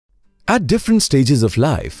At different stages of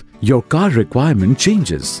life, your car requirement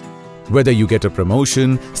changes. Whether you get a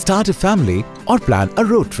promotion, start a family, or plan a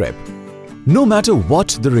road trip. No matter what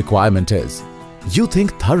the requirement is, you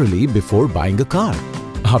think thoroughly before buying a car.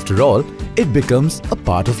 After all, it becomes a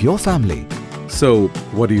part of your family. So,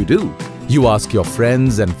 what do? You ask your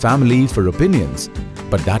friends and family for opinions,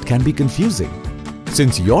 but that can be confusing,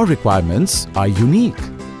 since your requirements are unique.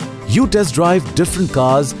 You test drive different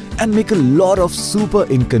cars and make a lot of super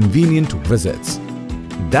inconvenient visits.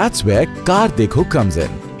 That's where CarDekho comes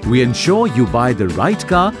in. We ensure you buy the right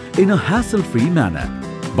car in a hassle-free manner.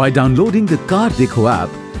 By downloading the CarDekho app,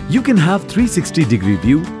 you can have 360-degree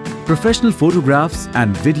view, professional photographs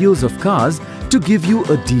and videos of cars to give you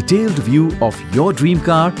a detailed view of your dream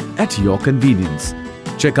car at your convenience.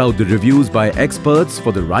 Check out the reviews by experts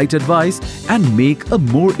for the right advice and make a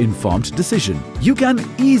more informed decision. You can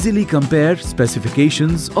easily compare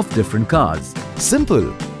specifications of different cars.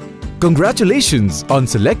 Simple! Congratulations on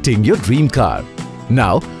selecting your dream car.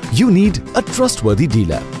 Now, you need a trustworthy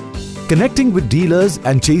dealer. Connecting with dealers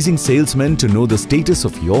and chasing salesmen to know the status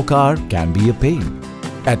of your car can be a pain.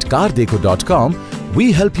 At CarDekho.com,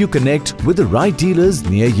 we help you connect with the right dealers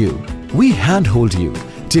near you. We handhold you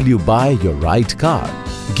till you buy your right car,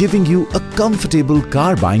 giving you a comfortable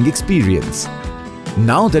car buying experience.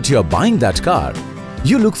 Now that you are buying that car,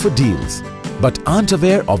 you look for deals, but aren't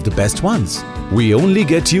aware of the best ones. We only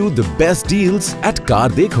get you the best deals at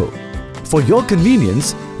CarDekho. For your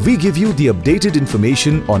convenience, we give you the updated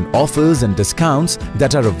information on offers and discounts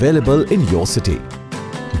that are available in your city.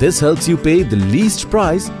 This helps you pay the least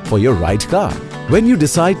price for your right car. When you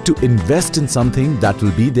decide to invest in something that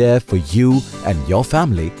will be there for you and your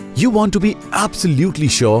family, you want to be absolutely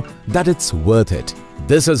sure that it's worth it.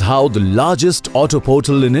 This is how the largest auto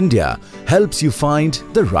portal in India helps you find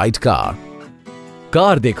the right car.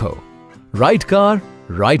 CarDekho. Right car,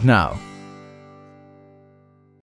 right now.